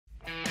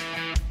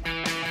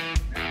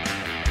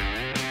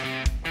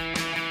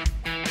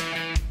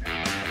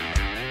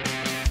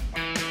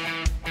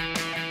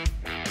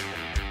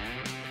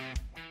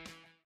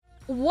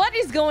What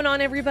is going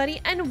on, everybody,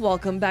 and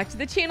welcome back to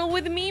the channel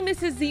with me,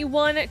 Mrs.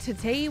 Z1.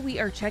 Today we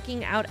are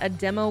checking out a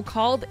demo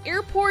called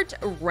Airport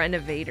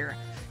Renovator.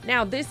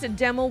 Now this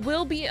demo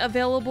will be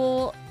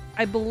available,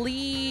 I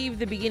believe,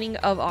 the beginning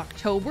of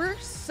October.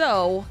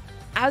 So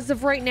as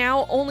of right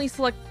now, only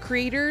select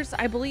creators,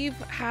 I believe,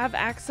 have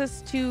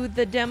access to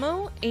the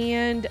demo.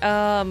 And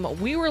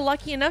we were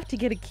lucky enough to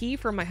get a key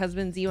from my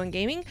husband, Z1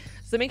 Gaming.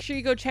 So make sure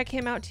you go check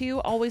him out too.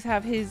 Always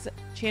have his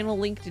channel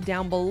linked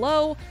down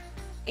below.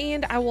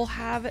 And I will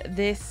have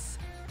this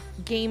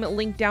game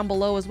linked down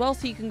below as well,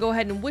 so you can go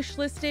ahead and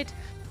wishlist it.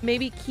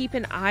 Maybe keep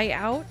an eye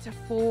out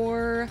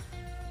for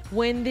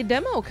when the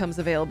demo comes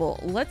available.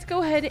 Let's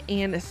go ahead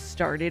and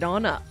start it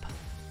on up.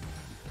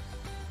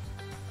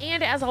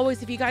 And as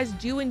always, if you guys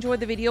do enjoy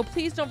the video,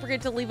 please don't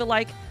forget to leave a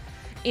like.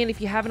 And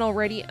if you haven't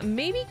already,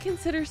 maybe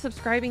consider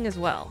subscribing as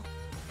well.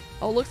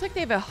 Oh, looks like they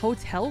have a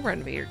hotel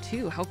renovator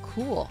too. How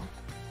cool.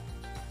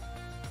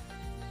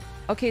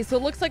 Okay, so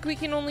it looks like we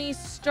can only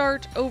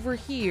start over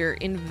here.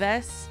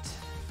 Invest.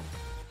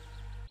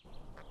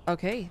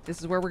 Okay, this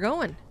is where we're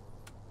going.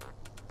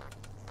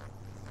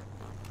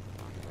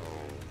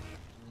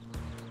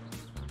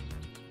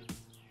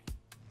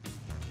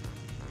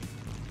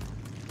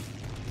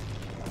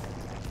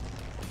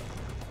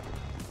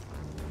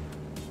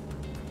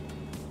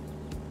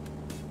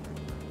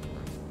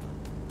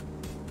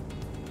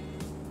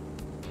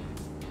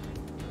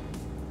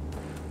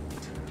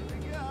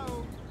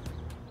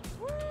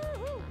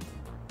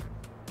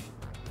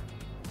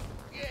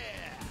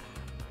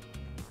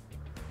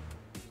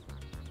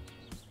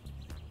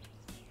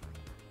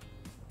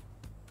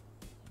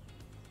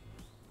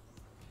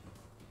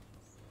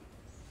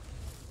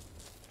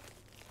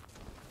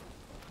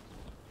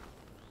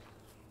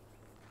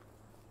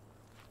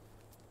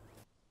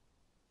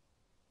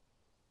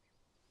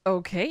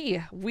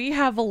 Okay, we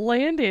have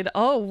landed.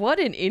 Oh, what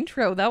an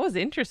intro. That was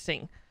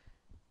interesting.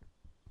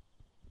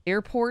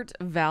 Airport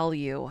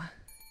value.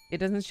 It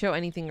doesn't show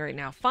anything right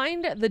now.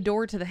 Find the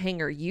door to the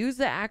hangar. Use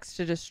the axe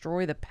to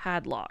destroy the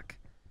padlock.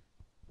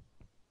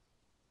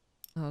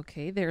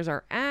 Okay, there's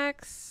our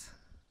axe.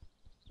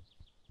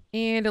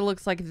 And it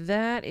looks like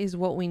that is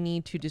what we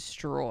need to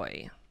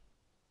destroy.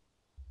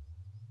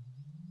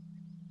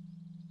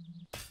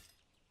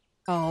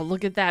 Oh,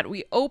 look at that.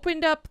 We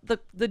opened up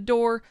the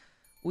door.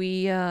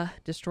 We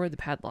destroyed the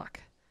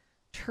padlock.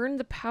 Turn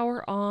the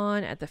power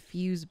on at the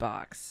fuse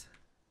box.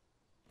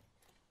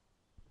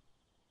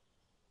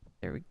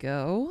 There we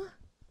go.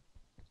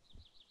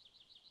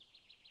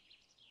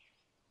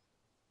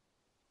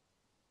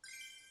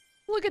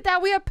 Look at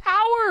that, we have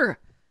power!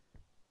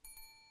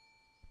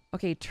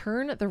 Okay,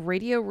 turn the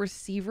radio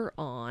receiver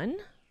on.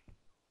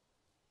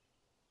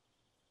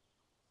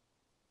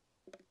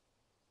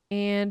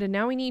 And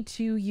now we need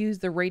to use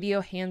the radio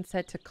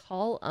handset to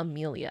call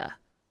Amelia.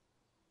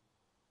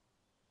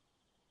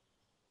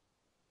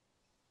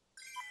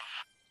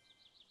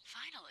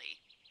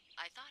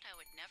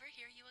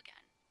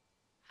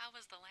 How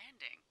was the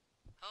landing?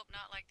 Hope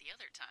not like the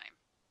other time.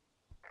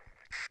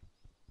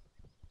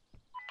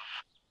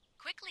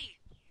 Quickly!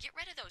 Get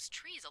rid of those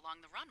trees along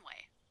the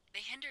runway.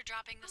 They hinder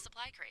dropping the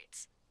supply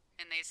crates.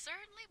 And they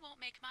certainly won't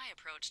make my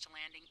approach to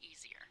landing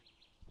easier.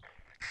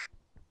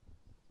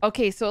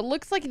 Okay, so it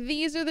looks like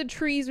these are the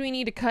trees we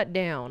need to cut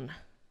down.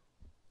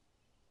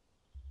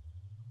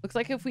 Looks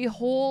like if we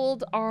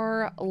hold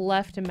our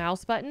left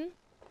mouse button,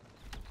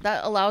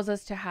 that allows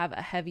us to have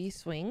a heavy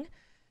swing.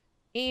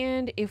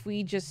 And if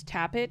we just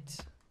tap it,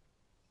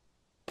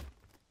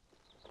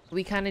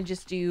 we kind of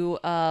just do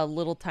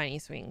little tiny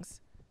swings.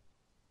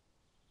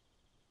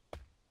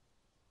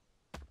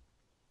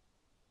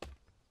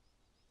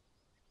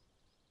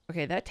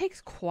 Okay, that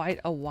takes quite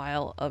a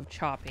while of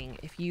chopping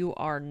if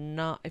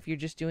you're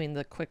just doing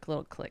the quick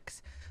little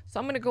clicks. So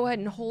I'm going to go ahead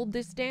and hold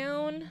this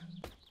down.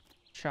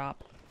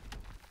 Chop.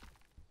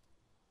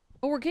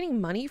 Oh, we're getting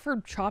money for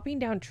chopping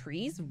down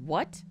trees?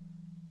 What?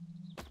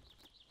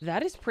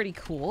 That is pretty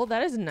cool.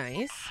 That is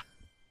nice.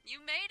 You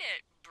made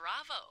it!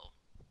 Bravo!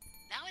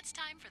 Now it's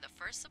time for the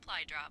first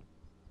supply drop.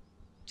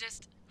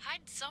 Just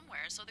hide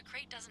somewhere so the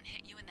crate doesn't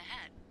hit you in the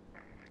head.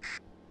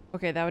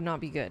 Okay, that would not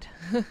be good.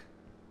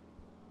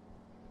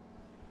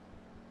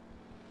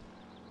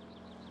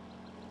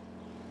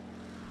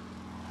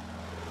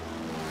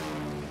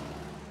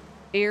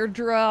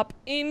 Airdrop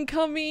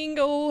incoming!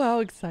 Oh, how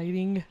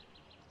exciting.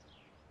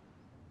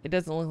 It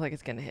doesn't look like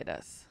it's gonna hit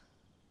us.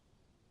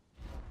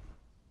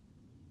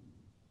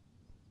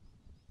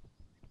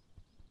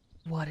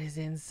 What is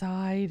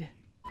inside?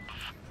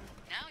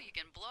 Now you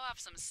can blow off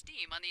some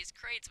steam on these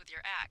crates with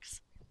your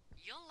axe.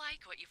 You'll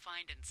like what you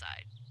find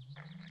inside.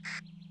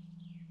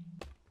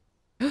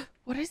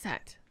 What is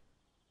that?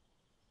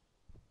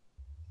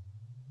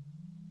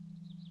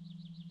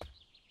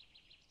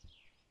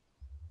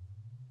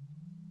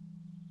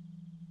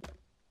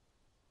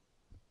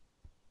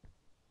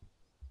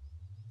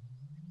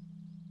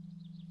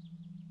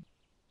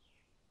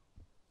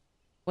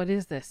 What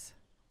is this?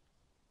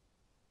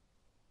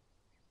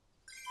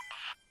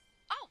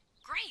 Oh,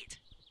 great!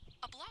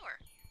 A blower.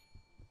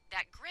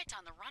 That grit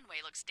on the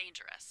runway looks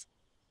dangerous.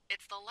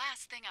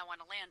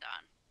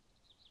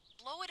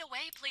 blow it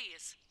away,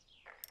 please.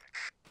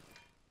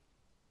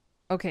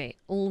 Okay,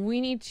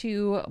 we need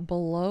to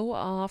blow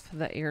off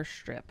the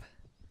airstrip.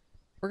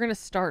 We're gonna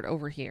start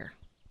over here.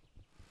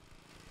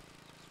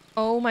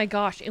 Oh my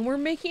gosh, and we're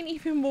making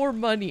even more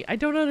money. I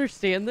don't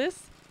understand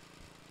this,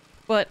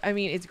 but I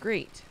mean, it's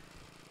great.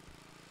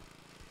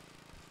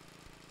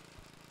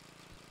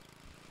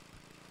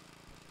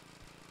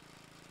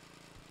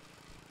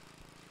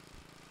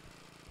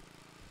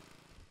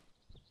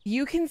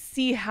 You can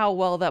see how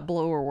well that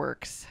blower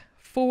works.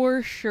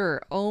 For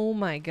sure. Oh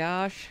my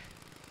gosh.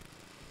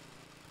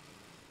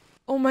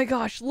 Oh my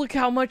gosh, look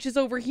how much is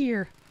over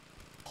here.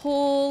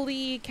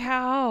 Holy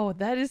cow.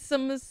 That is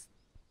some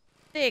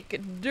thick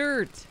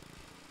dirt.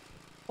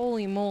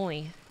 Holy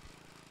moly.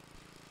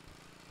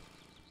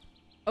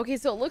 Okay,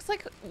 so it looks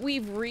like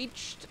we've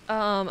reached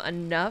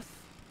enough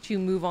to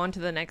move on to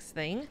the next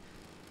thing.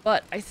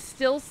 But I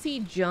still see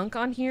junk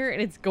on here,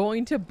 and it's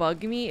going to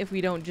bug me if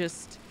we don't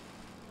just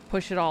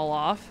push it all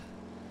off.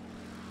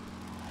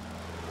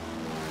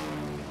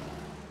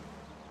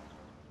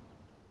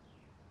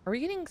 Are we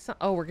getting some?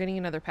 Oh, we're getting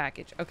another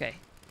package. Okay.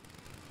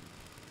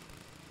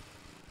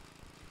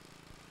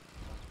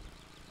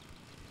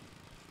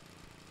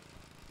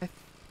 I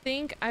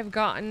think I've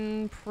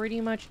gotten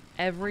pretty much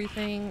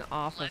everything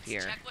off of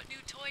here. Let's check what new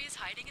toy is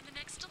hiding in the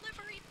next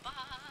delivery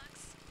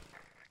box.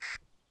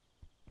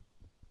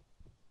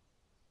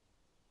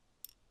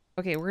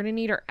 Okay, we're gonna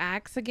need our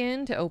axe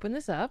again to open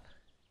this up.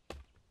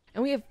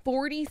 And we have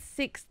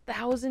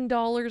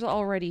 $46,000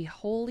 already.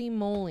 Holy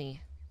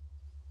moly.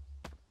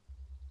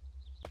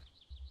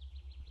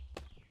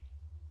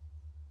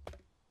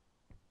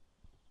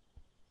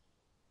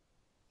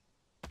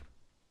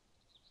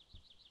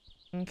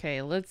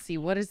 Okay, let's see.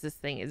 What is this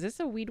thing? Is this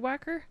a weed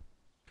whacker?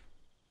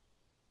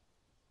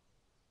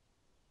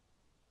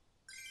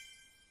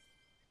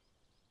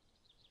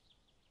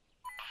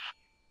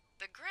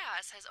 The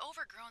grass has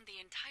overgrown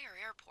the entire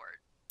airport,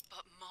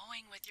 but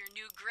mowing with your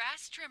new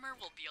grass trimmer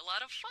will be a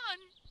lot of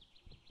fun.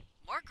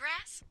 More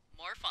grass,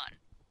 more fun.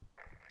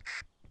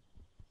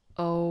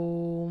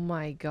 Oh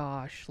my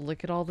gosh.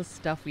 Look at all the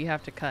stuff we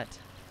have to cut.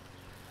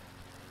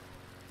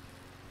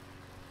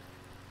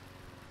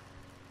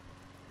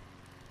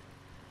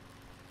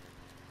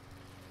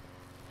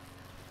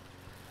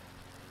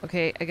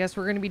 Okay, I guess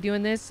we're going to be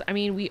doing this. I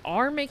mean, we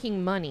are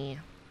making money.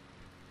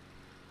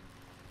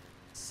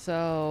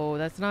 So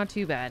that's not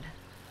too bad.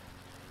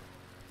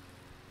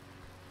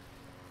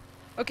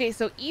 Okay,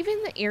 so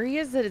even the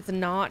areas that it's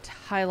not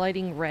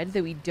highlighting red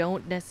that we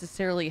don't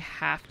necessarily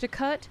have to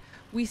cut,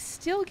 we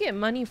still get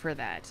money for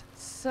that.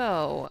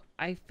 So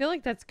I feel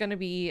like that's going to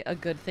be a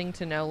good thing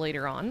to know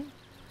later on.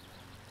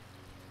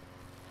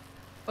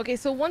 Okay,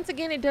 so once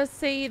again, it does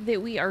say that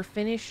we are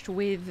finished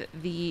with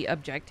the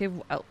objective,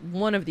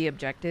 one of the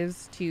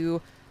objectives,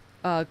 to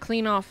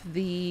clean off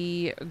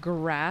the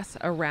grass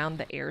around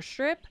the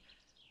airstrip.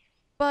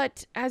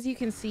 But as you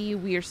can see,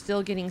 we are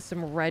still getting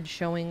some red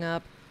showing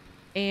up.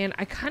 And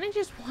I kind of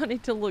just want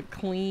it to look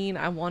clean.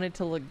 I want it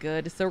to look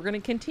good. So we're going to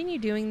continue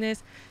doing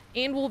this.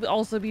 And we'll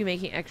also be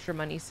making extra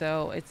money.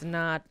 So it's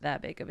not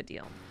that big of a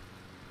deal.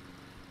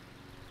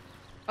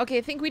 Okay,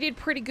 I think we did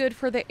pretty good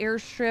for the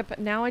airstrip.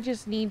 Now I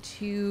just need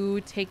to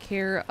take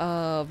care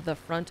of the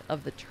front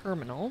of the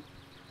terminal.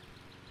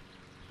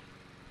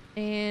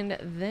 And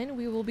then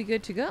we will be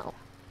good to go.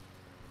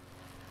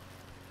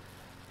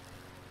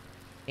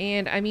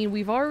 And I mean,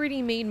 we've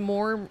already made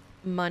more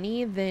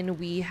money than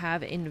we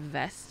have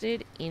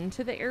invested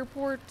into the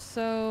airport.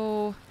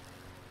 So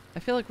I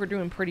feel like we're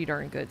doing pretty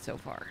darn good so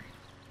far.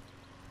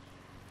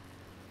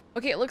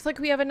 Okay, it looks like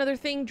we have another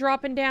thing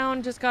dropping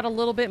down. Just got a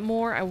little bit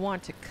more I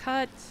want to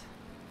cut.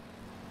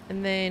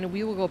 And then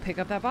we will go pick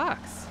up that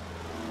box.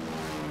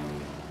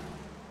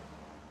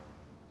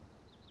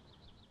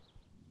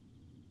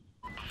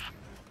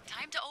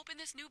 Time to open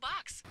this new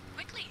box.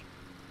 Quickly.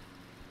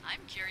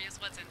 I'm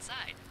curious what's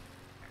inside.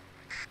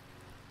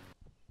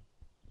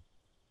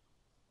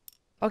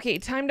 Okay,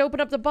 time to open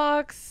up the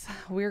box.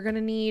 We're going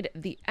to need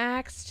the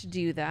axe to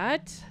do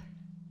that.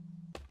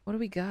 What do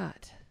we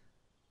got?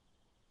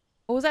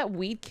 Oh, was that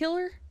weed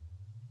killer?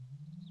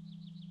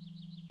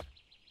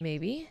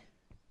 Maybe.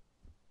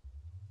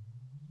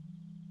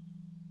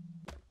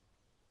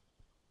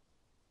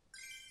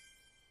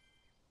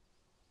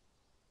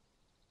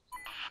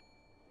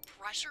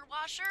 Pressure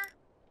washer?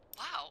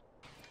 Wow.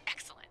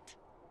 Excellent.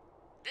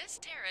 This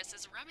terrace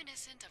is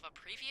reminiscent of a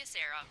previous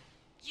era.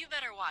 You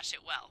better wash it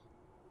well.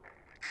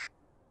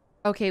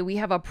 Okay, we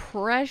have a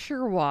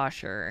pressure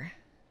washer.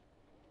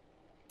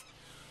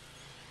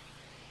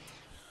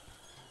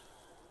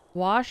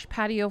 Wash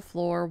patio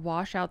floor,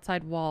 wash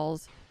outside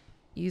walls,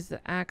 use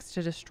the axe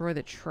to destroy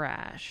the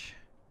trash.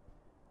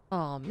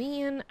 Oh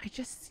man,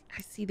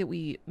 I see that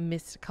we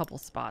missed a couple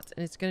spots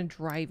and it's gonna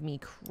drive me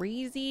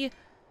crazy.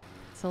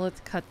 So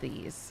let's cut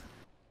these.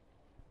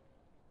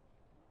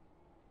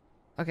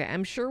 Okay,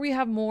 I'm sure we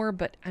have more,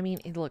 but I mean,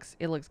 it looks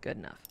good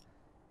enough.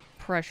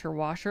 Pressure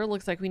washer.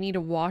 Looks like we need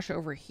to wash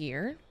over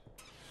here.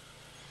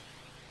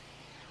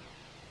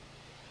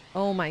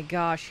 Oh my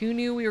gosh, who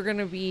knew we were going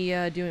to be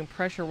doing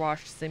pressure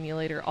wash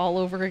simulator all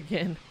over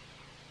again?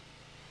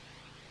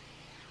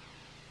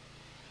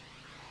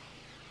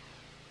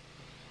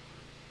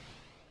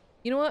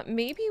 You know what?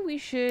 Maybe we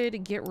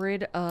should get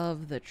rid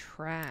of the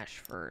trash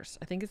first.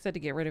 I think it said to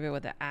get rid of it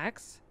with the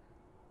axe.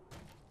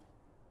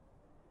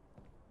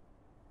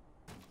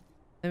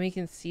 Then we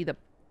can see the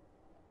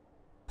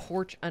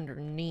porch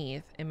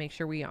underneath and make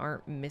sure we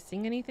aren't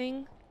missing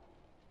anything.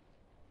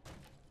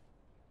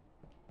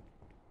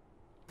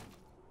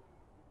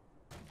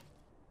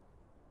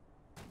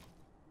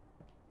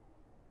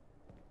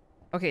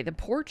 Okay, the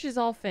porch is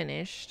all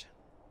finished.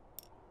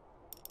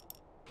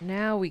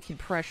 Now we can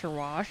pressure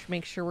wash,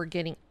 make sure we're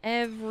getting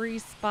every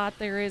spot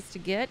there is to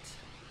get.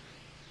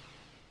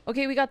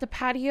 Okay, we got the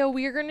patio.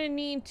 We are going to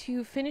need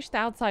to finish the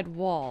outside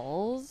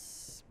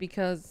walls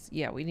because,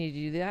 yeah, we need to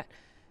do that.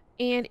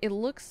 And it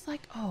looks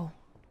like, oh,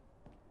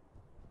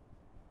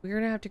 we're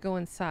going to have to go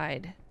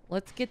inside.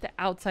 Let's get the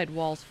outside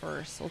walls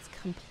first. Let's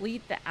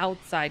complete the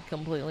outside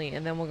completely,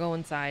 and then we'll go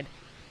inside.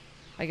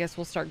 I guess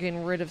we'll start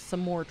getting rid of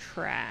some more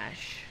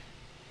trash.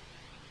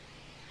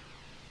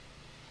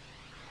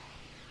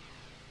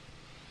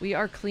 We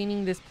are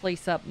cleaning this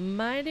place up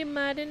mighty,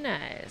 mighty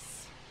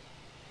nice.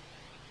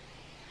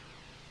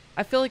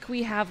 I feel like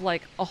we have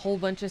like a whole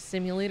bunch of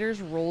simulators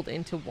rolled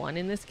into one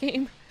in this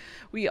game.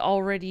 We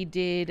already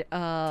did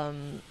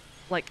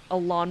like a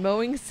lawn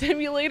mowing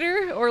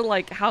simulator or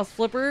like house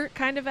flipper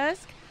kind of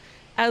esque,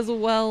 as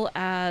well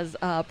as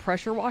a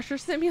pressure washer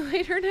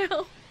simulator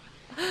now.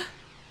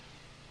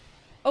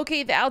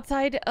 Okay, the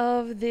outside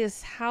of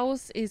this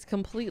house is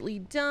completely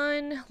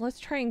done. Let's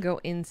try and go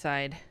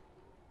inside.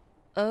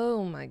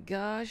 Oh my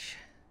gosh.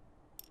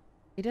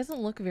 It doesn't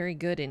look very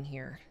good in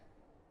here.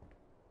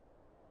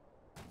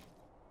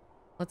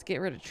 Let's get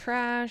rid of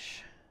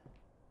trash.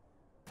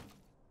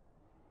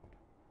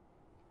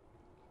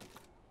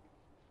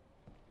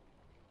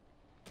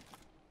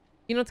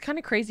 You know, it's kind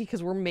of crazy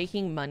because we're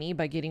making money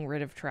by getting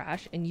rid of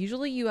trash. And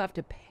usually you have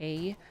to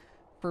pay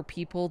for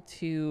people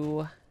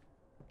to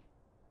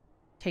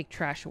take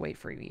trash away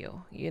from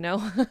you, you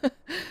know?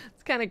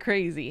 It's kind of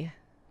crazy.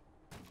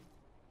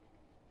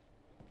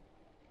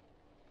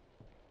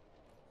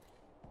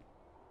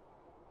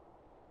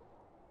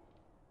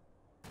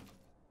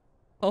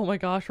 Oh my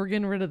gosh, we're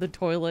getting rid of the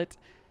toilet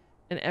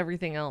and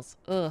everything else.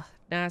 Ugh,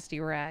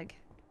 nasty rag.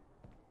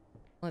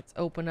 Let's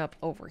open up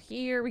over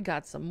here. We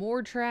got some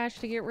more trash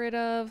to get rid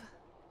of.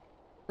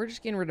 We're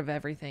just getting rid of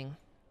everything.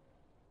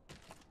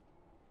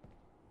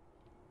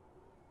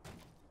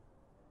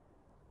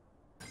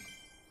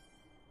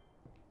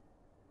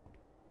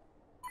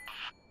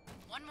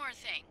 One more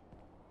thing.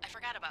 I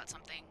forgot about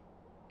something.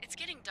 It's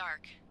getting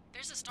dark.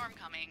 There's a storm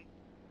coming.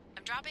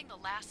 I'm dropping the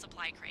last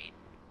supply crate.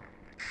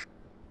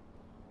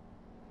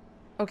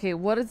 Okay,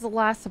 what is the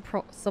last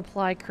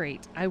supply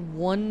crate? I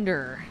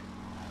wonder.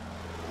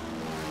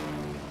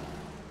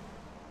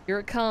 Here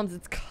it comes.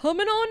 It's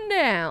coming on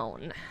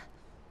down.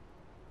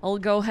 I'll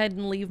go ahead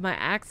and leave my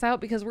axe out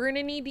because we're going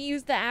to need to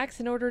use the axe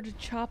in order to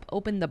chop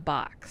open the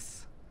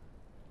box.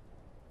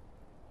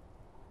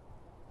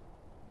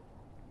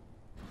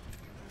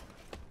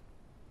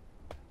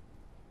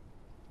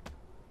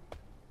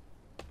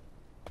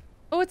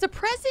 Oh, it's a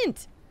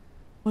present.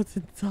 What's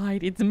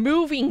inside? It's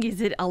moving.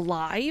 Is it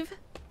alive?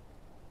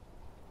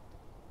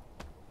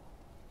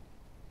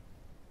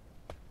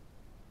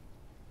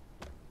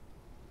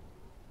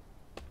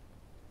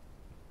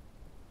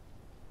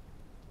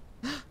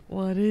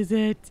 What is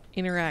it?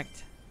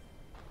 Interact.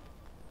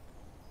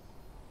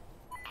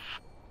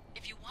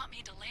 If you want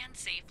me to land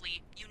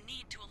safely, you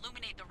need to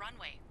illuminate the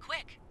runway.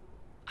 Quick!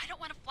 I don't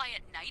want to fly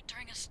at night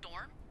during a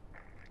storm.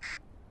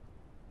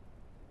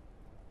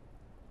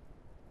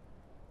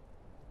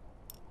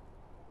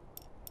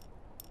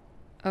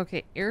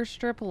 Okay,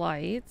 airstrip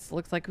lights.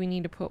 Looks like we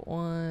need to put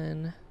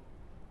one.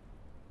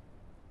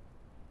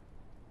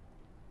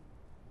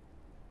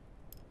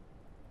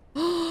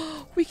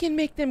 We can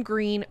make them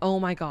green. Oh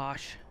my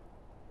gosh.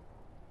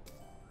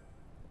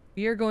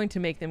 We are going to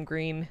make them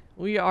green.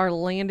 We are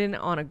landing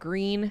on a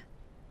green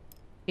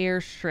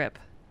airstrip.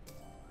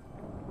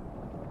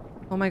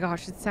 Oh my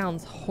gosh, it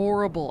sounds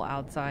horrible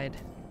outside.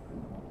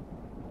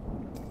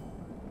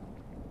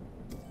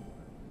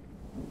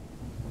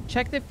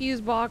 Check the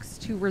fuse box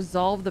to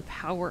resolve the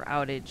power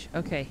outage.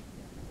 Okay.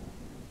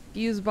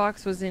 Fuse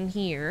box was in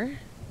here.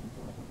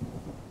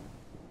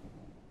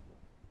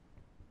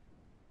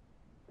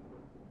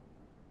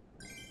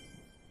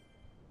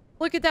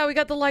 Look at that, we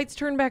got the lights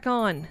turned back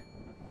on.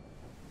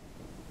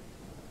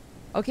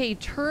 Okay,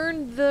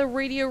 turn the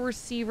radio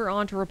receiver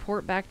on to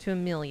report back to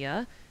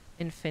Amelia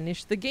and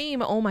finish the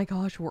game. Oh my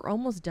gosh, we're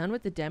almost done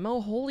with the demo.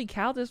 Holy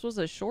cow, this was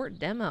a short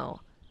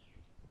demo.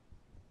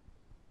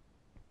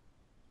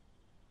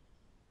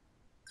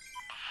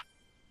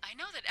 I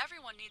know that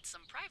everyone needs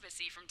some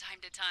privacy from time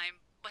to time,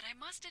 but I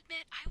must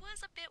admit I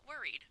was a bit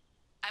worried.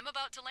 I'm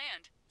about to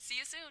land. See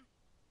you soon.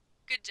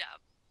 Good job.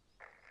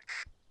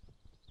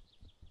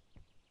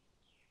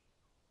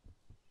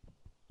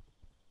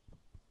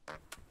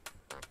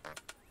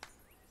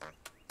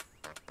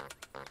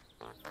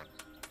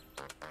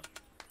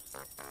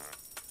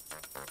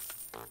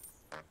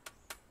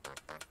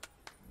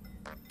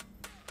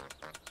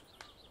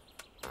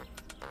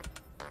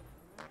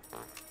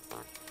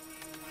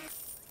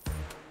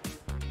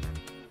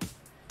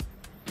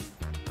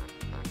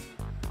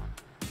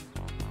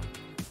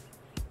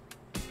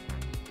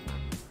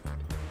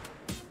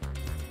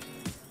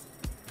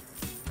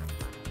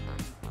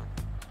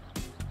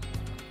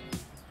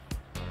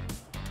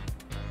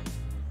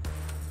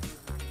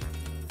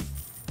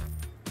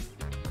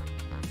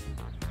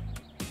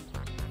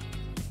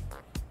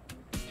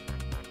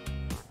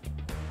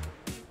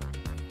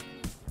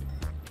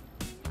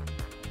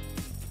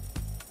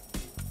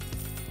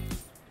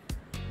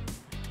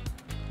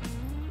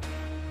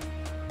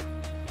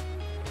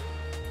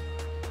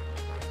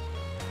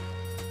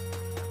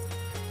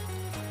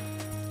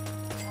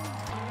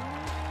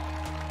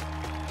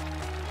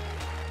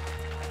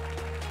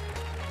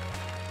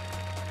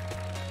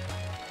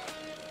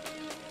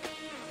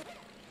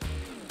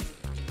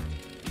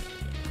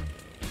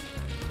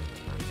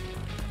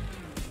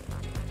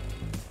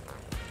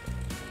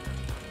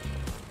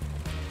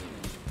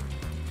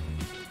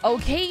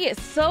 Okay,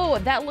 so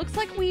that looks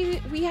like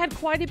we had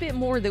quite a bit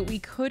more that we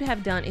could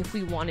have done if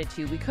we wanted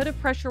to. We could have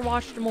pressure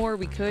washed more.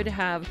 We could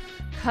have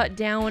cut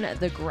down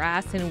the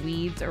grass and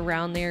weeds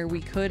around there.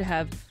 We could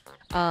have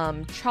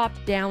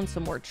chopped down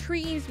some more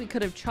trees. We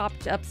could have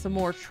chopped up some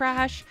more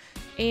trash.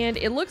 And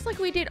it looks like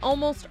we did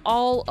almost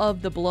all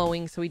of the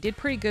blowing, so we did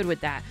pretty good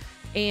with that.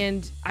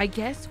 And I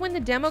guess when the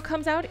demo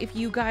comes out, if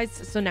you guys,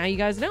 so now you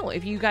guys know,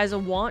 if you guys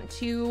want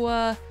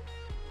to,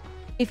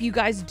 if you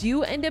guys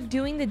do end up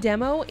doing the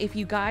demo, if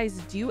you guys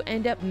do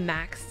end up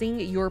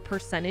maxing your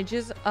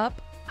percentages up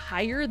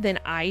higher than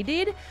I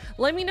did,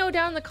 let me know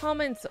down in the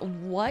comments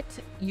what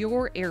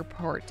your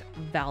airport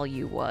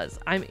value was.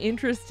 I'm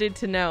interested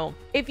to know.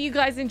 If you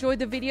guys enjoyed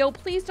the video,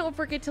 please don't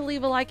forget to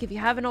leave a like. If you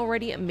haven't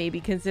already, maybe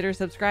consider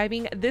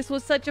subscribing. This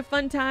was such a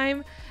fun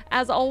time.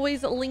 As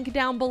always, link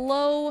down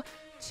below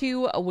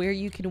to where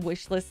you can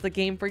wishlist the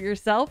game for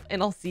yourself,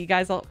 and I'll see you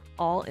guys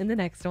all in the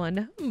next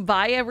one.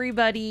 Bye,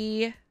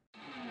 everybody.